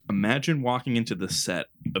Imagine walking into the set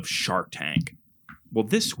of Shark Tank. Well,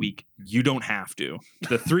 this week, you don't have to.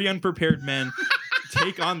 The three unprepared men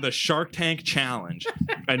take on the Shark Tank Challenge,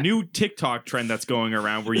 a new TikTok trend that's going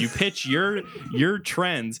around where you pitch your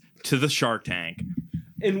trends to the Shark Tank.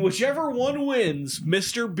 And whichever one wins,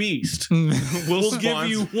 Mr. Beast will give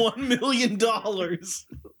you $1 million.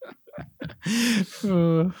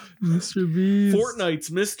 Mr. Beast. Fortnite's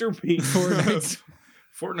Mr. Beast.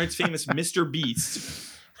 Fortnite's famous Mr. Beast.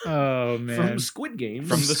 Oh, man. From Squid Game.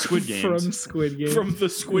 From the Squid Games. From Squid Game. From the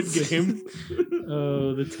Squid Game.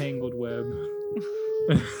 Oh, the tangled web.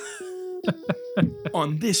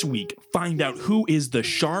 On this week, find out who is the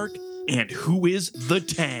shark and who is the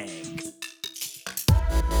tank.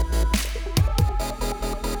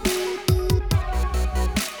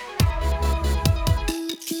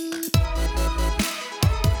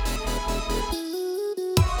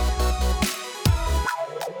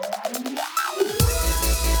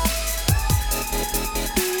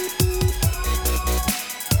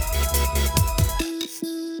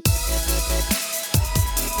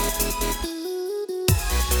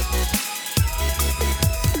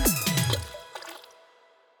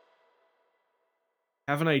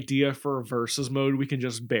 Have an idea for a versus mode we can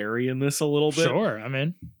just bury in this a little bit. Sure, I'm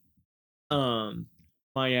in.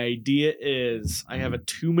 My idea is I have a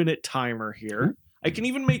 2-minute timer here. I can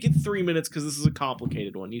even make it 3 minutes because this is a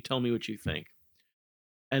complicated one. You tell me what you think.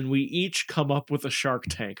 And we each come up with a Shark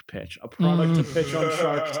Tank pitch, a product to pitch on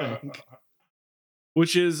Shark Tank,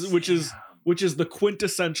 which is the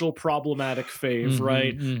quintessential problematic fave,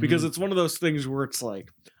 right? Because it's one of those things where it's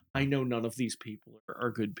like, I know none of these people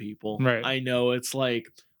are good people. Right. I know it's like,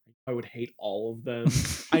 I would hate all of them.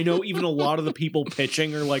 I know even a lot of the people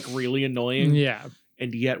pitching are like really annoying. Yeah.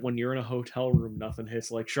 And yet when you're in a hotel room, nothing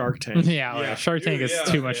hits like Shark Tank. Yeah. Shark Tank is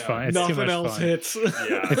too much fun. It's Nothing too much else fun. hits.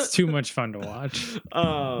 It's too much fun to watch.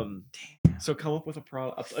 So come up with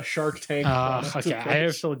a Shark Tank. Okay. I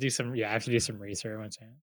have to do some research.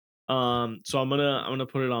 So I'm gonna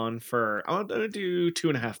put it on for, I'm gonna do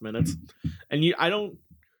 2.5 minutes. And I don't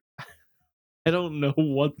know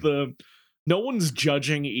what no one's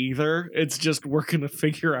judging either. It's just we're gonna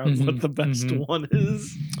figure out what the best one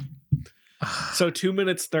is. So 2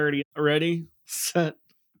 minutes 30. Ready, set,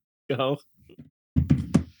 go.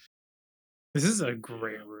 This is a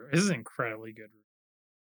great room. This is an incredibly good room.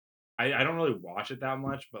 I don't really watch it that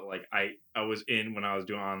much, but like I was in when I was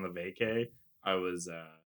doing on the vacay. I was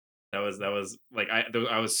that was like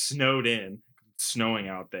I was snowing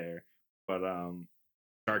out there, but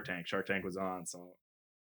Shark Tank was on, so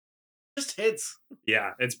Just hits.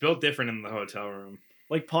 yeah, it's built different in the hotel room.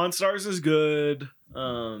 Like Pawn Stars is good.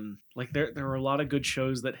 Like there are a lot of good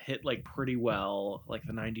shows that hit like pretty well, like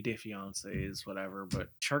the 90 Day Fiancés, whatever. But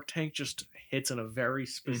Shark Tank just hits in a very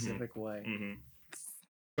specific way.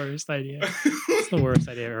 Worst idea. It's the worst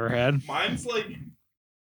idea I've ever had.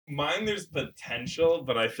 Mine there's potential,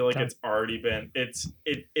 but I feel like it's already been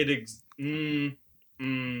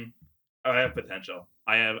I have potential.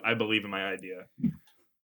 I believe in my idea.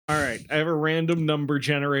 All right, I have a random number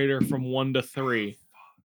generator from 1 to 3.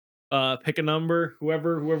 Pick a number.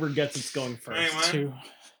 Whoever gets it's going first. Anyway.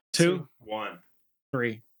 2, 1,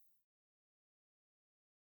 3.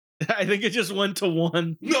 I think it just went to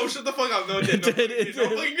 1. No, shut the fuck up. No, it didn't.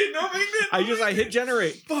 I hit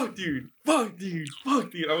generate. Fuck, dude. I wasn't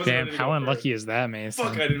Damn, ready to how go unlucky first. is that, Mason?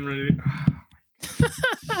 Fuck, I didn't really.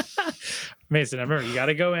 Mason, remember, you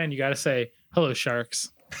gotta go in, you gotta say, hello,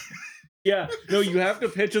 sharks. Yeah, no, you have to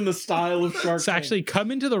pitch in the style of Shark So Tank. actually,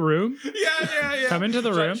 come into the room. Yeah. Come into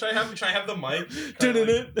the room. Should I have the mic?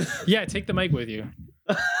 Yeah, take the mic with you.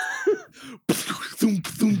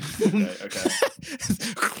 Okay.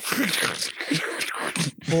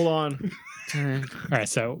 Hold on. All right,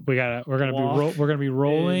 so we're gonna be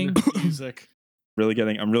rolling. Music.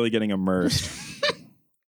 I'm really getting immersed.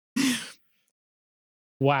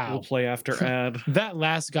 Wow. We'll play after ad. That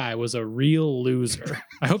last guy was a real loser.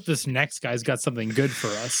 I hope this next guy's got something good for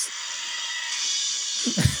us.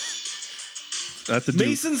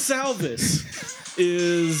 Mason Salvis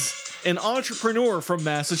is an entrepreneur from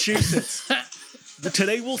Massachusetts.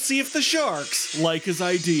 Today we'll see if the Sharks like his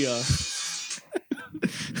idea.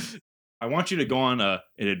 I want you to go on an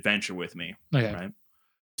adventure with me. Okay. Right?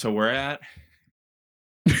 So we're at.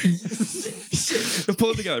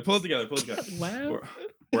 Pull it together. Wow.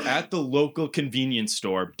 We're at the local convenience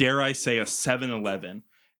store, dare I say a 7-Eleven,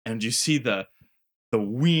 and you see the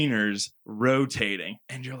wieners rotating,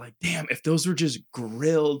 and you're like, damn, if those were just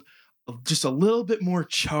grilled just a little bit more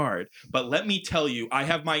charred. But let me tell you, I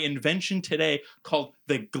have my invention today called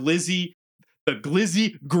the Glizzy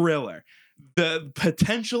Griller. the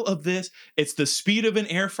potential of this, it's the speed of an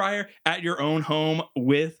air fryer at your own home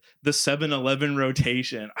with the 7-Eleven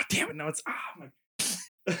rotation. Oh, damn it, no, it's my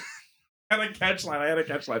I had a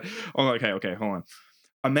catch line. Oh, okay, hold on.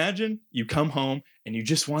 Imagine you come home and you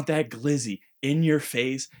just want that glizzy in your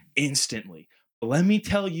face instantly. Let me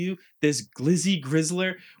tell you, this Glizzy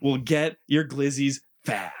Grizzler will get your glizzies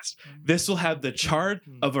fast. This will have the charge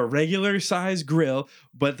of a regular size grill,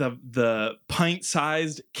 but the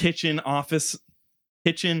pint-sized kitchen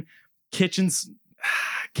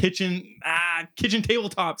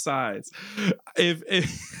tabletop size. If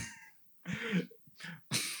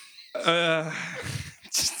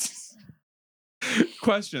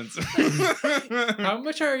questions. How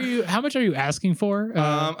much are you asking for?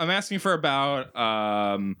 I'm asking for about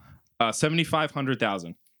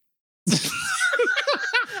 7,500,000.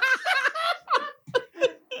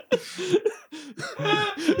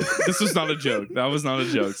 This was not a joke. That was not a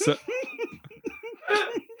joke. So,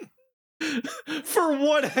 For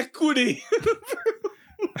what equity?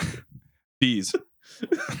 fees.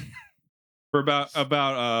 For about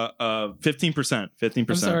 15%. 15%.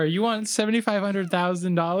 I'm sorry, you want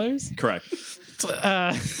 $7,500,000? Correct.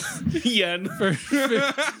 Yen.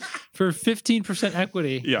 For 15%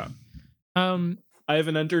 equity. Yeah. I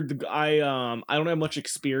haven't entered I don't have much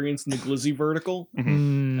experience in the glizzy vertical,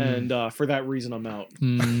 and for that reason I'm out.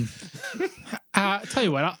 Tell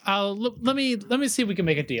you what, I'll let me see if we can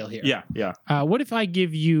make a deal here. Yeah. What if I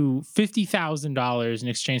give you $50,000 in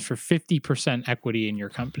exchange for 50% equity in your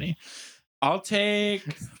company? I'll take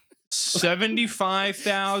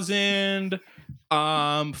 75,000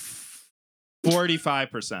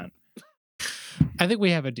 45%. I think we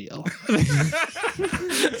have a deal.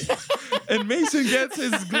 And Mason gets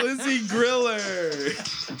his Glizzy Griller.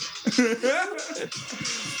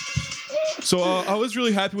 So I was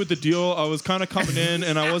really happy with the deal. I was kind of coming in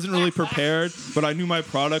and I wasn't really prepared, but I knew my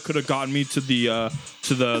product could have gotten me to the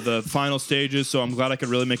final stages. So I'm glad I could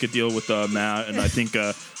really make a deal with Matt, and I think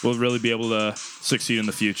we'll really be able to succeed in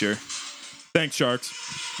the future. Thanks, Sharks.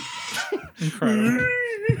 Incredible.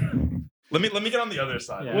 Let me get on the other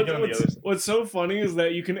side. Yeah. What's so funny is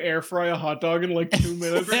that you can air fry a hot dog in like 2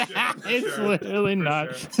 minutes. It's literally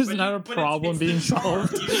not. Sure. There's not a problem being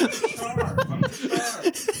solved. It's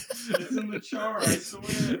in the char, I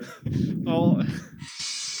swear.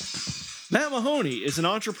 Matt Mahoney is an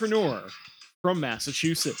entrepreneur from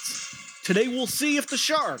Massachusetts. Today we'll see if the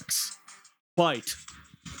Sharks bite.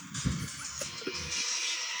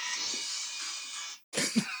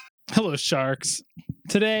 Hello, Sharks.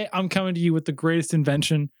 Today, I'm coming to you with the greatest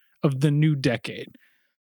invention of the new decade.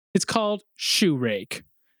 It's called Shoe Rake.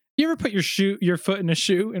 You ever put your foot in a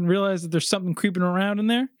shoe and realize that there's something creeping around in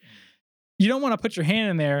there? You don't want to put your hand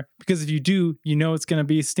in there because if you do, you know it's going to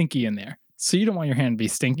be stinky in there. So you don't want your hand to be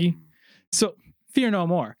stinky. So fear no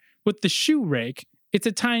more. With the Shoe Rake, it's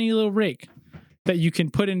a tiny little rake that you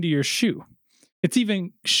can put into your shoe. It's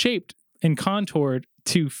even shaped and contoured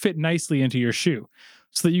to fit nicely into your shoe,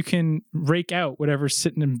 so that you can rake out whatever's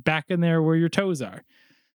sitting back in there where your toes are.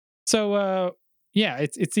 So,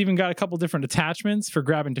 it's even got a couple different attachments for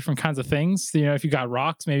grabbing different kinds of things. You know, if you got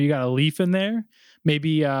rocks, maybe you got a leaf in there,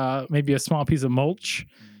 maybe a small piece of mulch.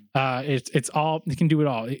 It can do it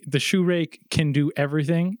all. The Shoe Rake can do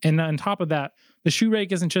everything. And on top of that, the Shoe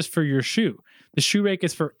Rake isn't just for your shoe. The Shoe Rake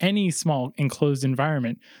is for any small enclosed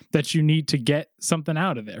environment that you need to get something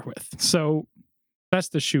out of there with. So that's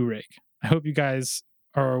the Shoe Rake. I hope you guys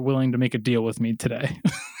are willing to make a deal with me today.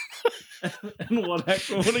 And what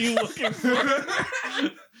are you looking for?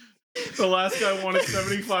 The last guy wanted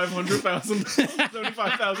 75,000.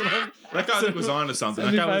 That guy was on to something.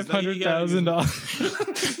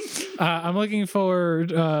 $7,500,000. I'm looking for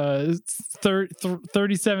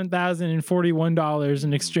 $37,041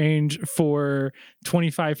 in exchange for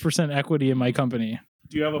 25% equity in my company.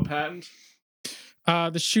 Do you have a patent?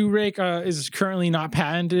 The Shoe Rake is currently not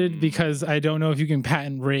patented because I don't know if you can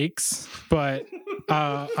patent rakes, but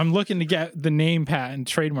I'm looking to get the name patent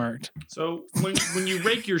trademarked. So when you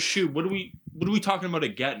rake your shoe, what are we talking about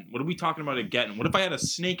it getting? What if I had a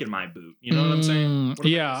snake in my boot? You know what I'm saying? What if I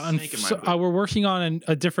had a snake in my boot? We're working on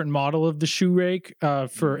a different model of the Shoe Rake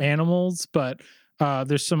for animals, but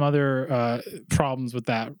there's some other problems with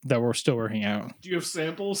that we're still working out. Do you have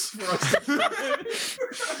samples for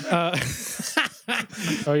us?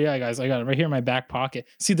 Oh yeah, guys, I got it right here in my back pocket.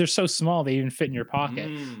 See, they're so small they even fit in your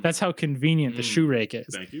pocket. That's how convenient the Shoe Rake is.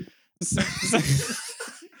 Thank you.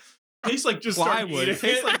 Tastes like Just plywood. start eating It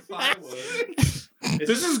tastes like plywood.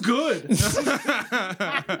 This is good.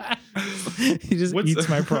 He just eats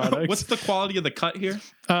my product. What's the quality of the cut here?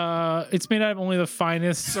 It's made out of only the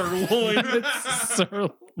finest Sirloin. It's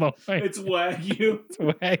sirloin. It's Wagyu. It's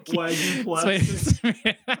Wagyu. Wagyu plastic.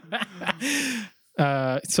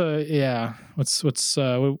 So yeah,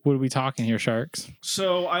 what are we talking here, Sharks?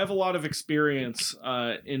 So I have a lot of experience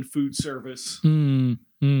in food service, Mm.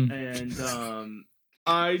 and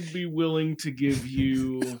I'd be willing to give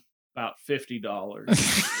you about $50.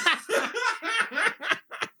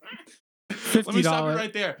 Let me stop you $50.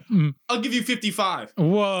 right there. Mm. I'll give you 55.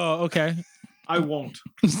 Whoa. Okay. I won't.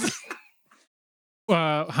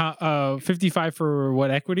 55 for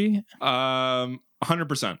what equity?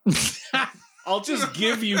 100%. I'll just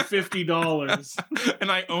give you $50.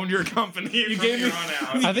 And I own your company. You gave me on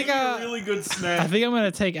out. I think a really good snack. I think I'm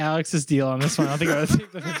gonna take Alex's deal on this one. I think I'm gonna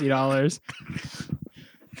take the $50.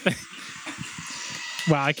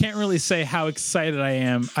 Wow, I can't really say how excited I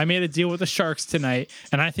am. I made a deal with the Sharks tonight,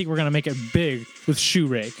 and I think we're gonna make it big with Shoe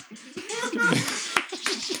Rake.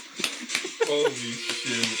 Holy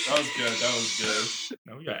shit. That was good. That was good.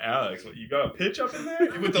 Now we got Alex. What, you got a pitch up in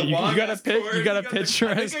there? With the You long got a ass pitch? cord? You got a picture?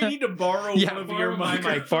 I think I need to borrow one of your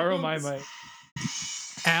mic. Borrow my mic.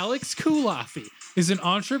 Alex Kulafi is an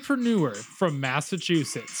entrepreneur from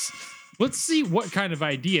Massachusetts. Let's see what kind of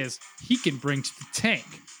ideas he can bring to the tank.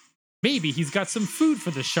 Maybe he's got some food for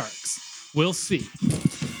the Sharks. We'll see.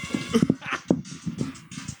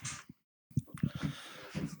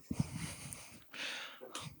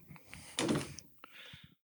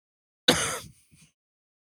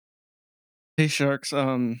 Hey Sharks,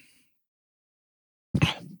 I'm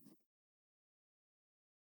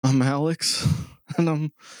Alex,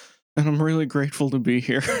 and I'm really grateful to be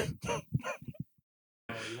here.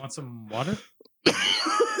 You want some water?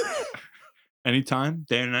 Anytime,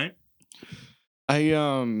 day or night. I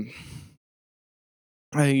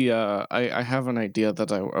have an idea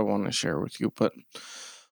that I want to share with you, but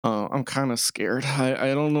I'm kind of scared.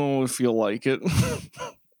 I don't know if you'll like it.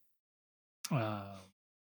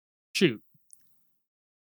 Shoot.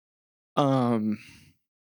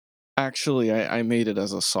 Actually, I made it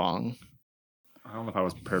as a song. I don't know if I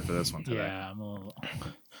was prepared for this one today. Yeah, I'm a little...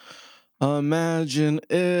 Imagine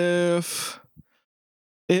if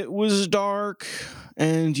it was dark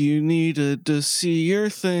and you needed to see your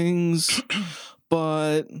things,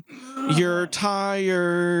 but you're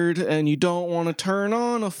tired and you don't want to turn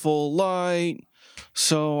on a full light.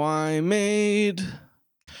 So I made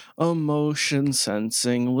a motion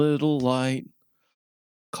sensing little light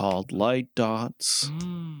called light dots.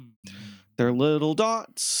 They're little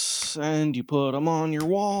dots and you put them on your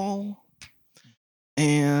wall.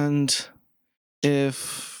 And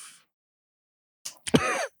if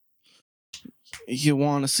you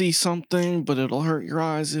want to see something, but it'll hurt your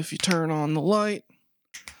eyes if you turn on the light,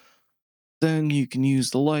 then you can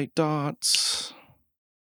use the light dots.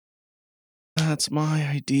 That's my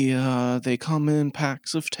idea. They come in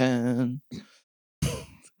packs of 10.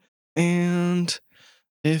 And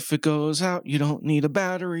if it goes out, you don't need a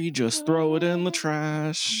battery. Just throw it in the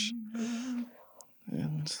trash.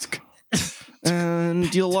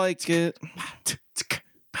 And you'll like it.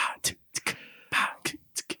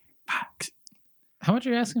 How much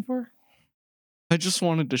are you asking for? I just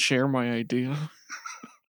wanted to share my idea.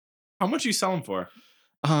 How much you selling for?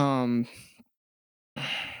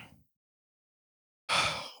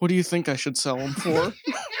 What do you think I should sell them for?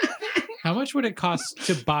 How much would it cost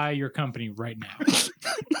to buy your company right now?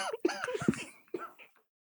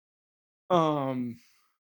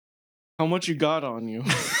 How much you got on you?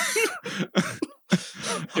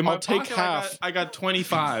 I'll take half. I got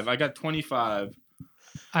 25. I got 25.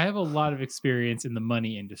 I have a lot of experience in the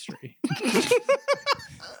money industry.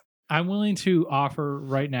 I'm willing to offer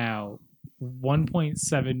right now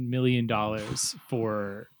 $1.7 million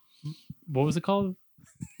for, what was it called?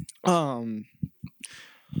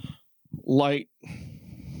 Light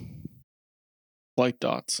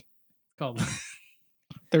dots. Called.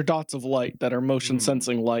 They're dots of light that are motion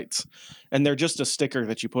sensing lights, and they're just a sticker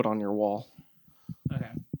that you put on your wall. Okay.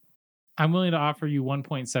 I'm willing to offer you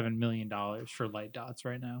 $1.7 million for light dots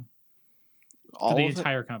right now. All For the of it?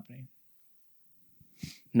 entire company.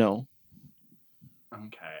 No.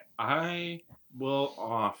 Okay. I will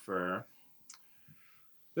offer.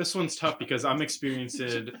 This one's tough because I'm experienced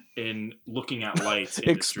in looking at lights.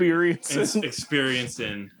 Experienced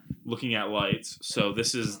in looking at lights. So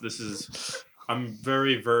this is I'm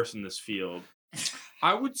very versed in this field.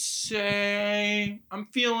 I would say I'm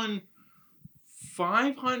feeling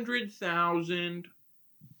 500,000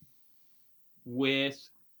 with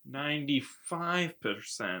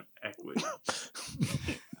 95% equity.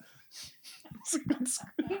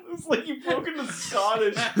 It's like you broke into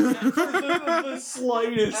Scottish for the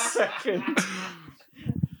slightest second.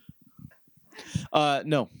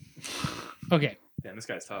 No. Okay. Damn, this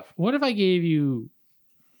guy's tough. What if I gave you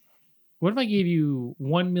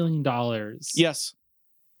 $1 million? Yes.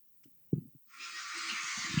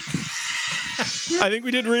 I think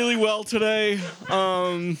we did really well today.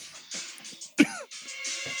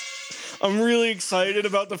 I'm really excited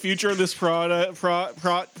about the future of this project.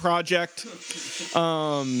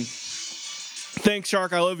 Thanks,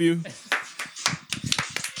 Shark. I love you.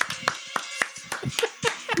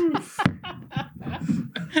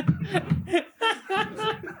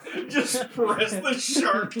 Just press the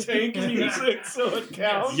Shark Tank music so it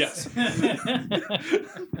counts. Yes.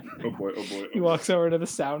 Oh boy. He walks over to the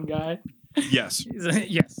sound guy. Yes. He's like,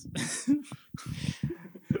 yes.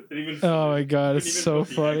 Oh my god, it's so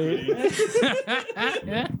funny.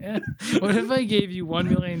 What if I gave you $1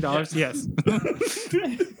 million? Yes.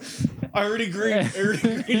 I already agreed.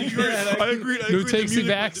 I agreed. Who takes the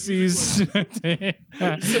back seas? So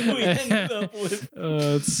we ended up with.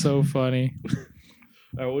 It's so funny.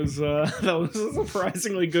 That was a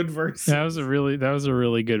surprisingly good verse. That was a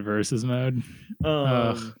really good versus mode.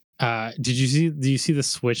 Do you see the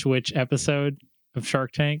Switch Witch episode of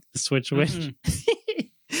Shark Tank? The Switch Witch.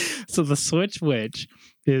 So the Switch Witch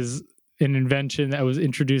is an invention that was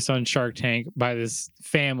introduced on Shark Tank by this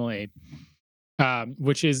family,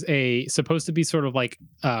 which is supposed to be sort of like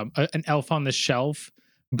an elf on the shelf,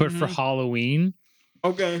 but for Halloween.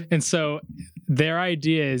 Okay. And so their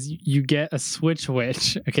idea is you get a Switch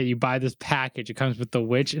Witch. Okay, you buy this package. It comes with the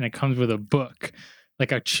witch and it comes with a book,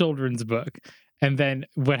 like a children's book. And then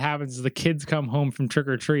what happens is the kids come home from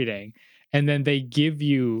trick-or-treating and then they give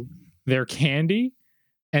you their candy.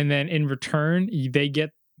 And then in return, they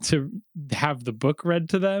get to have the book read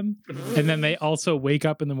to them. And then they also wake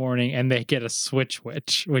up in the morning and they get a Switch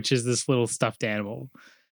Witch, which is this little stuffed animal.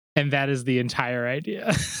 And that is the entire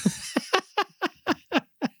idea.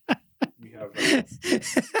 We have that's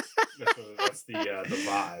the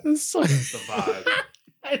vibe. It's like, That's the vibe.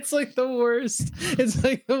 it's like the worst. It's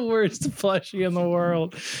like the worst plushie in the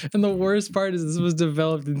world. And the worst part is this was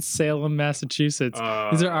developed in Salem, Massachusetts.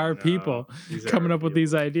 These are our people coming up with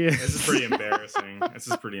these ideas. This is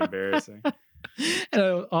pretty embarrassing.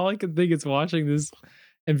 And all I could think is watching this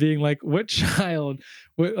and being like,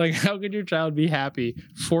 how could your child be happy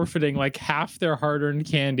forfeiting like half their hard-earned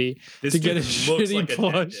candy This to get a dude looks shitty like a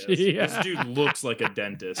dentist. plushie? This dude looks like a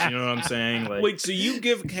dentist. You know what I'm saying? Like, Wait, so you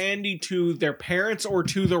give candy to their parents or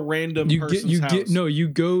to the random You person's house? you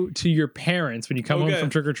go to your parents when you come home Okay.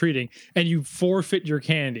 from trick-or-treating and you forfeit your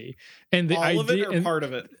candy. And the all of it idea, or and part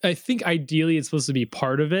of it? I think ideally it's supposed to be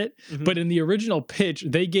part of it, Mhm. but in the original pitch,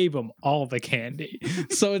 they gave them all the candy.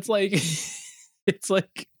 So it's like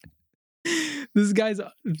this guy's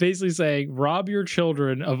basically saying, rob your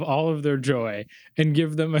children of all of their joy and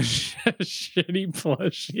give them a shitty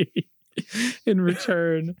plushie in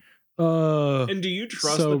return. And do you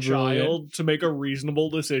trust so the brilliant. child to make a reasonable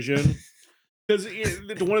decision? Because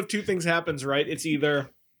one of two things happens, right? It's either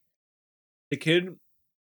the kid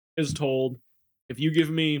is told, if you give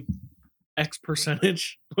me X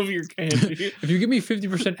percentage of your candy, If you give me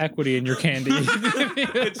 50% equity in your candy,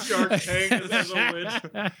 It's Shark Tank, this is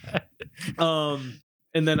a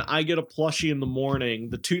and then I get a plushie in the morning,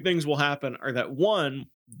 the two things will happen are that one,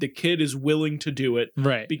 the kid is willing to do it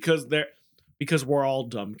right, because we're all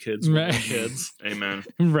dumb kids when we're Right. kids. amen.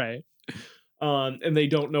 right, And they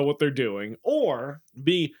don't know what they're doing. Or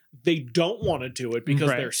B, they don't want to do it because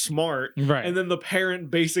Right. they're smart. right, And then the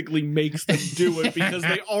parent basically makes them do it because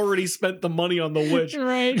they already spent the money on the witch.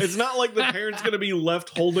 right. It's not like the parent's going to be left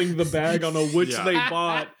holding the bag on a witch Yeah. they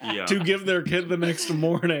bought Yeah. to give their kid the next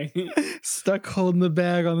morning. Stuck holding the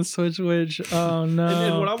bag on the Switch Witch. Oh no!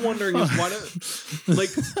 And what I'm wondering is why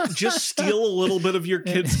don't just steal a little bit of your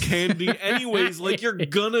kid's candy anyways, like you're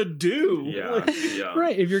gonna do. Yeah. Like, Yeah.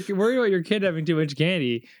 Right, if you're worried about your kid having too much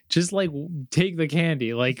candy, just like take the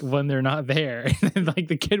candy like when they're not there, and like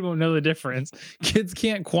the kid won't know the difference. Kids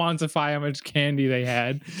can't quantify how much candy they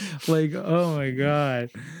had. Like, oh my god.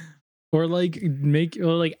 Or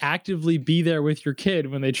actively be there with your kid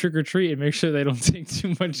when they trick or treat and make sure they don't take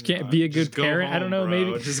too much candy. Be a good Just go parent. I don't know, home, bro.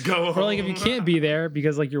 maybe. Just go home. Or like if you can't be there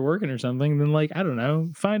because like you're working or something, then like I don't know,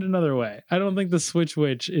 find another way. I don't think the Switch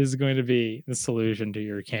Witch is going to be the solution to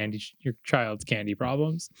your child's candy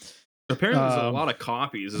problems. Apparently, there's a lot of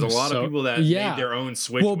copies. There's a lot of people that made their own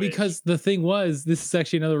Switch. Well, Witch. because the thing was, this is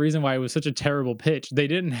actually another reason why it was such a terrible pitch. They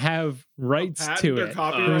didn't have rights patent to or it.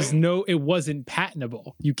 copyright? It wasn't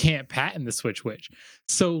patentable. You can't patent the Switch Witch.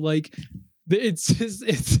 So like it's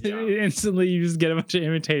Yeah. instantly you just get a bunch of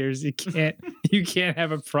imitators. You you can't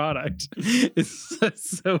have a product.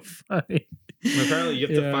 It's so funny. Apparently, you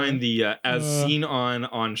have to Yeah. find the as seen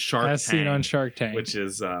on Shark As Tank, seen on Shark Tank. which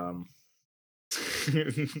is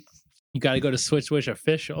You got to go to Switch Wish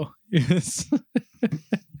official. Yes.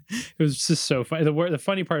 It was just so funny. The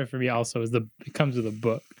funny part for me also is it comes with a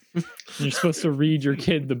book. You're supposed to read your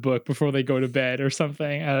kid the book before they go to bed or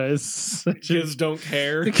something. It's such a- Kids don't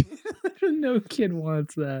care. no kid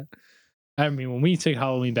wants that. I mean, when we took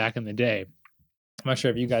Halloween back in the day, I'm not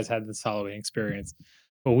sure if you guys had this Halloween experience,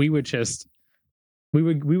 but we would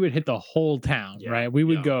hit the whole town, Yeah, right? We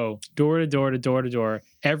would yeah. go door to door to door to door,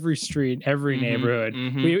 every street, every Mhm, neighborhood.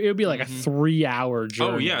 mhm, It would be like a mhm. 3-hour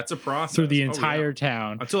journey oh yeah, it's a process through the Oh, yeah. entire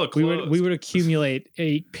town. until it We closed. would accumulate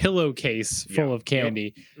a pillowcase full Yeah. of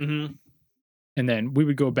candy, Mm-hmm. and then we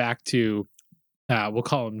would go back to we'll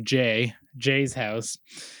call him Jay's house,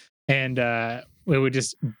 and we would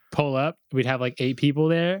just pull up. We'd have like 8 people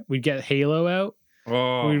there. We'd get Halo out.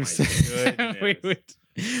 Oh we my would, goodness. we would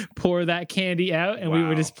pour that candy out, and we would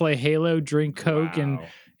Wow. just play Halo, drink Coke, Wow.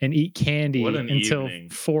 and eat candy What an until evening.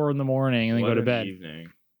 4 a.m. and then What go to an bed.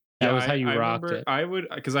 evening. That was how you I rocked remember it. I would,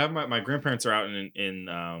 because I have my grandparents are out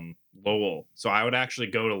in Lowell, so I would actually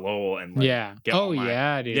go to Lowell and like, Yeah. get all Oh my-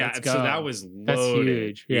 yeah, dude. yeah. Let's So go. that was That's loaded.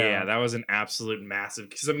 huge, yeah. that was an absolute massive.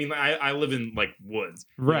 Because I mean, I live in like woods,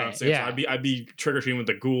 you know what I'm Right, saying? yeah. So I'd be trick or treating with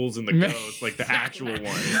the ghouls and the ghosts, like the actual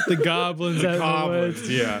ones. the goblins out The goblins, in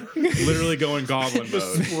the yeah, woods. literally going goblin The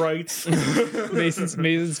mode. sprites.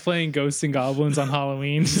 Mason's playing Ghosts and Goblins on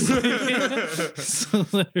Halloween. So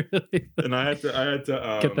literally And I had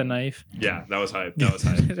to get the knife. Yeah, that was hype. That was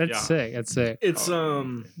hype. That's yeah. sick. That's sick. It's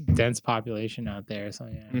Dense population out there. So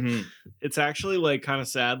yeah. Mhm. it's actually like kind of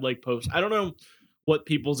sad. Like I don't know what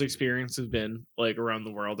people's experience has been like around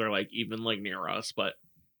the world or like even like near us, but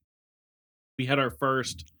we had our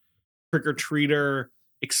first trick or treater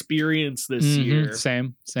experience this Mhm. year.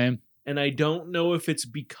 Same. And I don't know if it's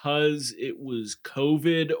because it was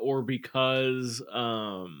COVID or because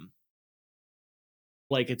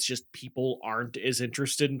like it's just people aren't as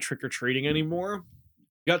interested in trick or treating anymore.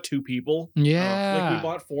 We got 2 people. Yeah. Like we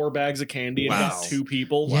bought 4 bags of candy and Wow. got 2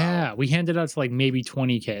 people. Yeah. We handed out to like maybe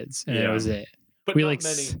 20 kids, and that Yeah. was it. But we not like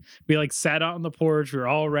many. we like sat out on the porch. We were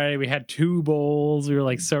all ready. We had 2 bowls. We were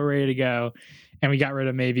like so ready to go, and we got rid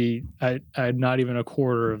of maybe not even a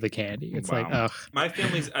quarter of the candy. It's like, Wow. ugh. My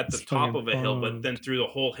family's at the It's top fucking of a hill, but bummed. then through the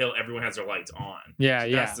whole hill, everyone has their lights on. Yeah, So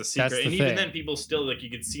yeah. that's the secret. That's the and even thing. then, people still like you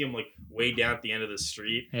can see them like way down at the end of the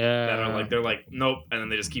street. Yeah. That are like they're like nope, and then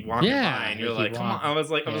they just keep walking Yeah, by, and they you're keep like, come on. walking. I was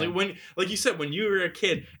like Yeah. when like you said when you were a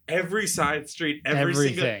kid, every side street, every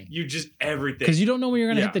single Everything. you just everything Because you don't know when you're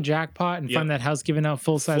gonna Yeah. hit the jackpot and Yep. find that house giving out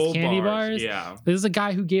full size Full candy bars. Yeah, There's a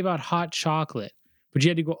guy who gave out hot chocolate, but you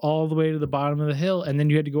had to go all the way to the bottom of the hill, and then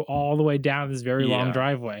you had to go all the way down this very long Yeah.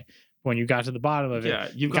 driveway. When you got to the bottom of it, yeah.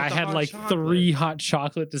 You the guy got the had hot like chocolate. 3 hot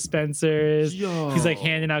chocolate dispensers. He's like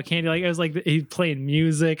handing out candy. Like it was like he's playing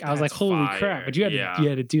music. I was like, That's holy fire. crap! But you had Yeah.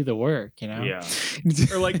 to do the work, you know? Yeah,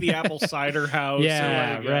 Or like the apple cider house. or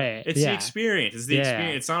yeah, like, right. it's yeah. the experience. It's the Yeah.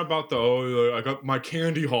 experience. It's not about the I got my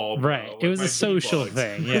candy haul. bro, Right. with It was my a social V-Bucks.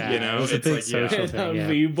 thing. Yeah. You know, it was a it's big like, yeah. social Hand out thing. Yeah.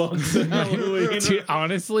 V-Bucks on Halloween. Dude,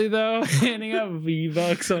 honestly, though, handing out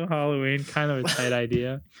V-Bucks on Halloween, kind of a tight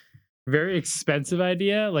idea. Very expensive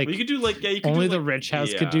idea. Like Well, you could do like you could only do, the like, rich house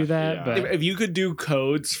could yeah, do that. yeah. But If you could do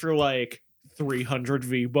codes for like 300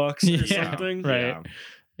 V-Bucks or Yeah. something. Right. Yeah.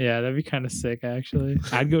 yeah, that'd be kind of sick. Actually,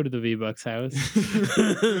 I'd go to the V-Bucks house.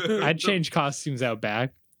 I'd change costumes out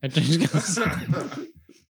back. I'd change costumes.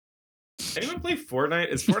 Anyone play Fortnite?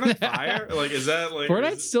 Is Fortnite fire? Like, is that like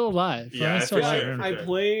Fortnite's still alive. Yeah, Fortnite's still for alive. sure. I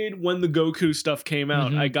played when the Goku stuff came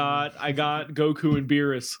out. Mhm. I got Goku and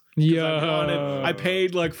Beerus. Yeah, I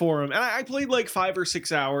paid like for him, and I played like 5 or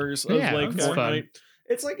 6 hours of Yeah, like that's Fortnite. fun.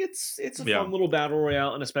 It's like it's a Yeah. fun little battle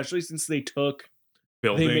royale, and especially since they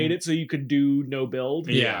building? made it so you could do no build.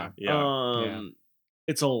 Yeah, yeah. Yeah.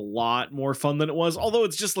 It's a lot more fun than it was. Although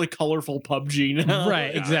it's just like colorful PUBG now.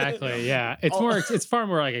 right, Yeah. exactly. Yeah, it's Oh. more. It's far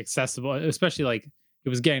more like accessible, especially like it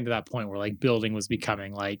was getting to that point where like building was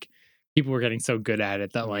becoming like people were getting so good at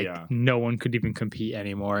it that like Yeah. no one could even compete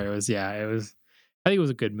anymore. It was. I think it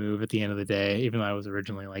was a good move at the end of the day, even though I was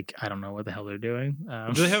originally like, I don't know what the hell they're doing.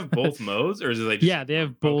 Do they have both modes, or is it like Yeah, they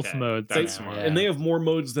have both Okay, modes. that's now, smart. yeah. And they have more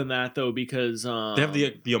modes than that though, because they have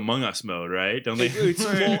the Among Us mode, right? Don't they?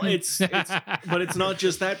 it's but it's not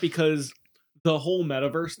just that, because the whole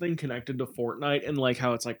metaverse thing connected to Fortnite and like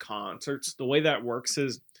how it's like concerts. The way that works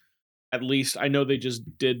is, at least I know they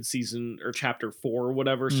just did season or chapter 4 or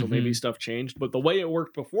whatever, so maybe stuff changed. But the way it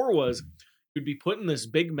worked before was you'd be put in this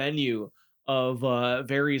big menu of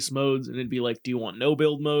various modes, and it'd be like, do you want no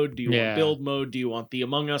build mode? Do you Yeah. want build mode? Do you want the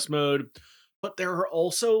Among Us mode? but there are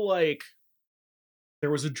also like there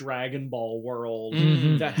was a Dragon Ball world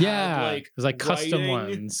Mhm. that had Yeah, like there's like custom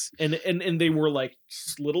writing, ones. and they were like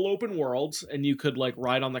little open worlds, and you could like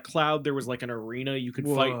ride on the cloud. There was like an arena you could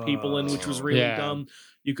fight people in, which was really Yeah. dumb.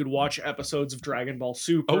 You could watch episodes of Dragon Ball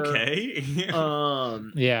Super. Okay.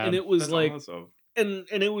 Yeah, And it was That's like awesome. and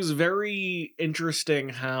it was very interesting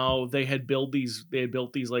how they had built these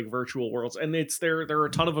like virtual worlds, and there are a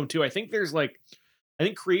ton of them too. I think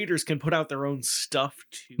creators can put out their own stuff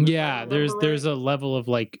too. yeah. There's a level of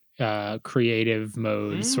like creative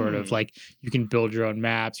modes, sort of like you can build your own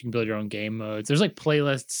maps, you can build your own game modes. There's like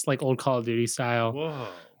playlists, like old Call of Duty style. Whoa.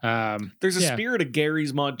 There's a yeah. spirit of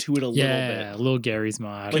Gary's mod to it a Yeah, little little Gary's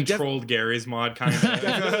mod. Like, Controlled Gary's mod kind of. bit.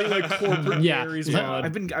 Definitely like corporate Yeah. Gary's Yeah. mod.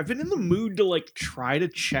 I've been in the mood to like try to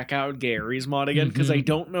check out Gary's mod again because I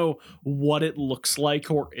don't know what it looks like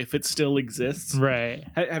or if it still exists. Right.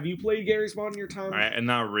 Have you played Gary's mod in your time? And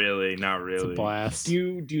not really. It's a blast.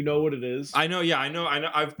 Do you know what it is? I know.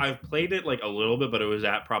 I've played it like a little bit, but it was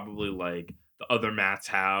at probably like the other Matt's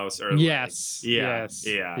house or Yes. like, Yes.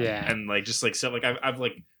 yeah, and like just like stuff like I've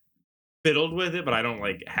like fiddled with it, but I don't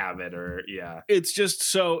like have it or yeah. It's just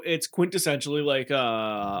it's quintessentially like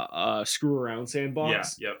a screw around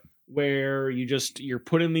sandbox. Yeah. Yep. Where you're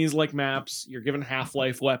put in these like maps, you're given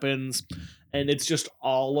Half-Life weapons, and it's just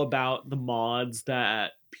all about the mods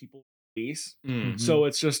that people release. Mm. So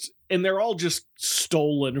it's just, and they're all just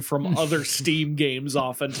stolen from other Steam games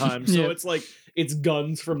oftentimes. So Yeah. it's like it's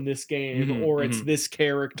guns from this game Mhm, or it's this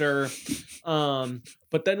character.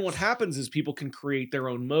 But then what happens is people can create their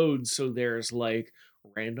own modes. So there's like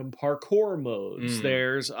random parkour modes, Mm.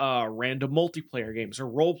 there's random multiplayer games or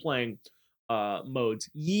role playing modes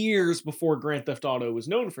years before Grand Theft Auto was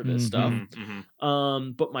known for this stuff.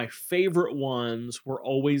 Mhm. But my favorite ones were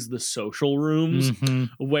always the social rooms Mhm.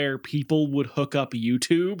 where people would hook up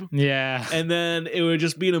YouTube. Yeah. And then it would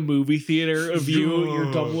just be in a movie theater of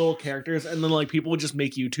your dumb little characters. And then like people would just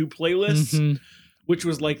make YouTube playlists, Mhm. which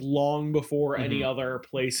was like long before any Mhm. Mm-hmm. other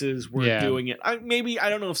places were Yeah. doing it. I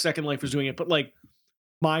don't know if Second Life was doing it, but like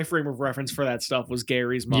my frame of reference for that stuff was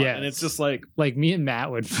Gary's mod. And it's Yes. just like, Like me and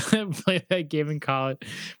Matt would play that game in college.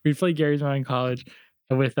 We'd play Gary's mod in college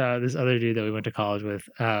with this other dude that we went to college with.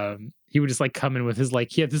 He would just like come in with his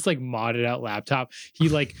like, he had this like modded out laptop. He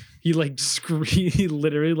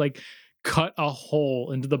literally like cut a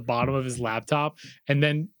hole into the bottom of his laptop and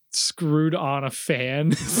then screwed on a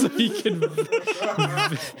fan so he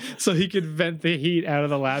could vent the heat out of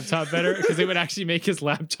the laptop better, because it would actually make his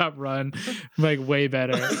laptop run like way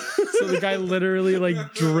better. So the guy literally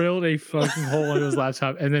like drilled a fucking hole in his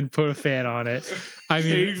laptop and then put a fan on it. I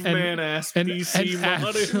mean, caveman ass an PC mod.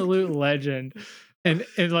 absolute legend. And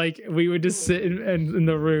like we would just sit in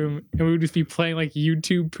the room and we would just be playing like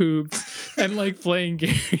YouTube poops and like playing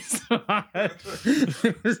Gary's mod.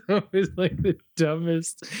 It was always like the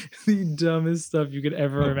dumbest stuff you could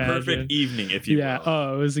ever A imagine. perfect evening, if you Yeah. will.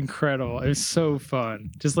 Oh, it was incredible. It was so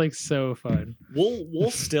fun. Just like so fun.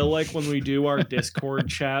 We'll still like when we do our Discord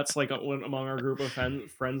chats, like among our group of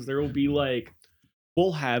friends, there will be like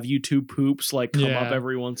we'll have YouTube poops like come up Yeah.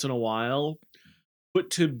 every once in a while. But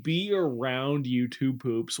to be around YouTube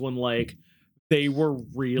poops when like they were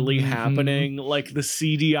really Mhm. happening, like the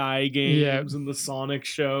CDI games Yeah. and the Sonic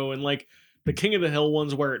show and like the King of the Hill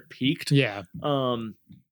ones where it peaked. Yeah.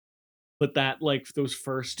 But that like those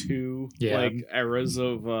first two Yeah. like eras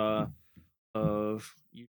of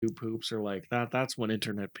YouTube poops are like that's when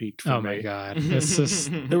internet peaked for Oh me. my god. It's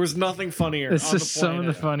just There was nothing funnier. it's on just the some of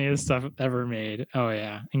the planet. funniest stuff ever made. Oh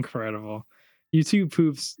yeah, incredible. YouTube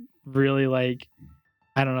poops really like,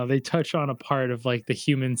 I don't know, they touch on a part of like the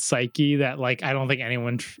human psyche that like I don't think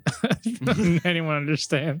anyone anyone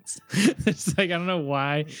understands. It's like I don't know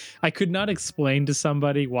why. I could not explain to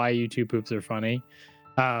somebody why YouTube poops are funny.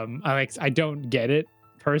 I don't get it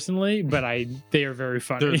personally, but they are very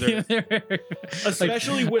funny.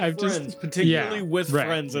 Especially with I've just- friends, particularly with right.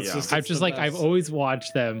 friends. It's Yeah. just I've it's just the like I've best. always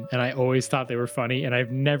watched them and I always thought they were funny, and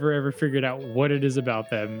I've never ever figured out what it is about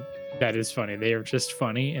them that is funny. They are just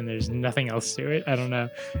funny and there's nothing else to it. I don't know.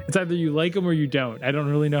 It's either you like them or you don't. I don't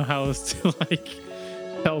really know how else to like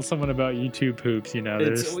tell someone about YouTube poops, you know. You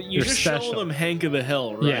they're just special. show them Hank of the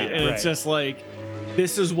Hill, right? Yeah, and right. it's just like,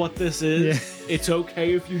 this is what this is. Yeah. It's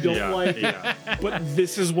okay if you don't Yeah, like it, yeah. but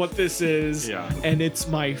this is what this is, Yeah. and it's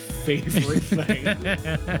my favorite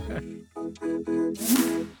thing.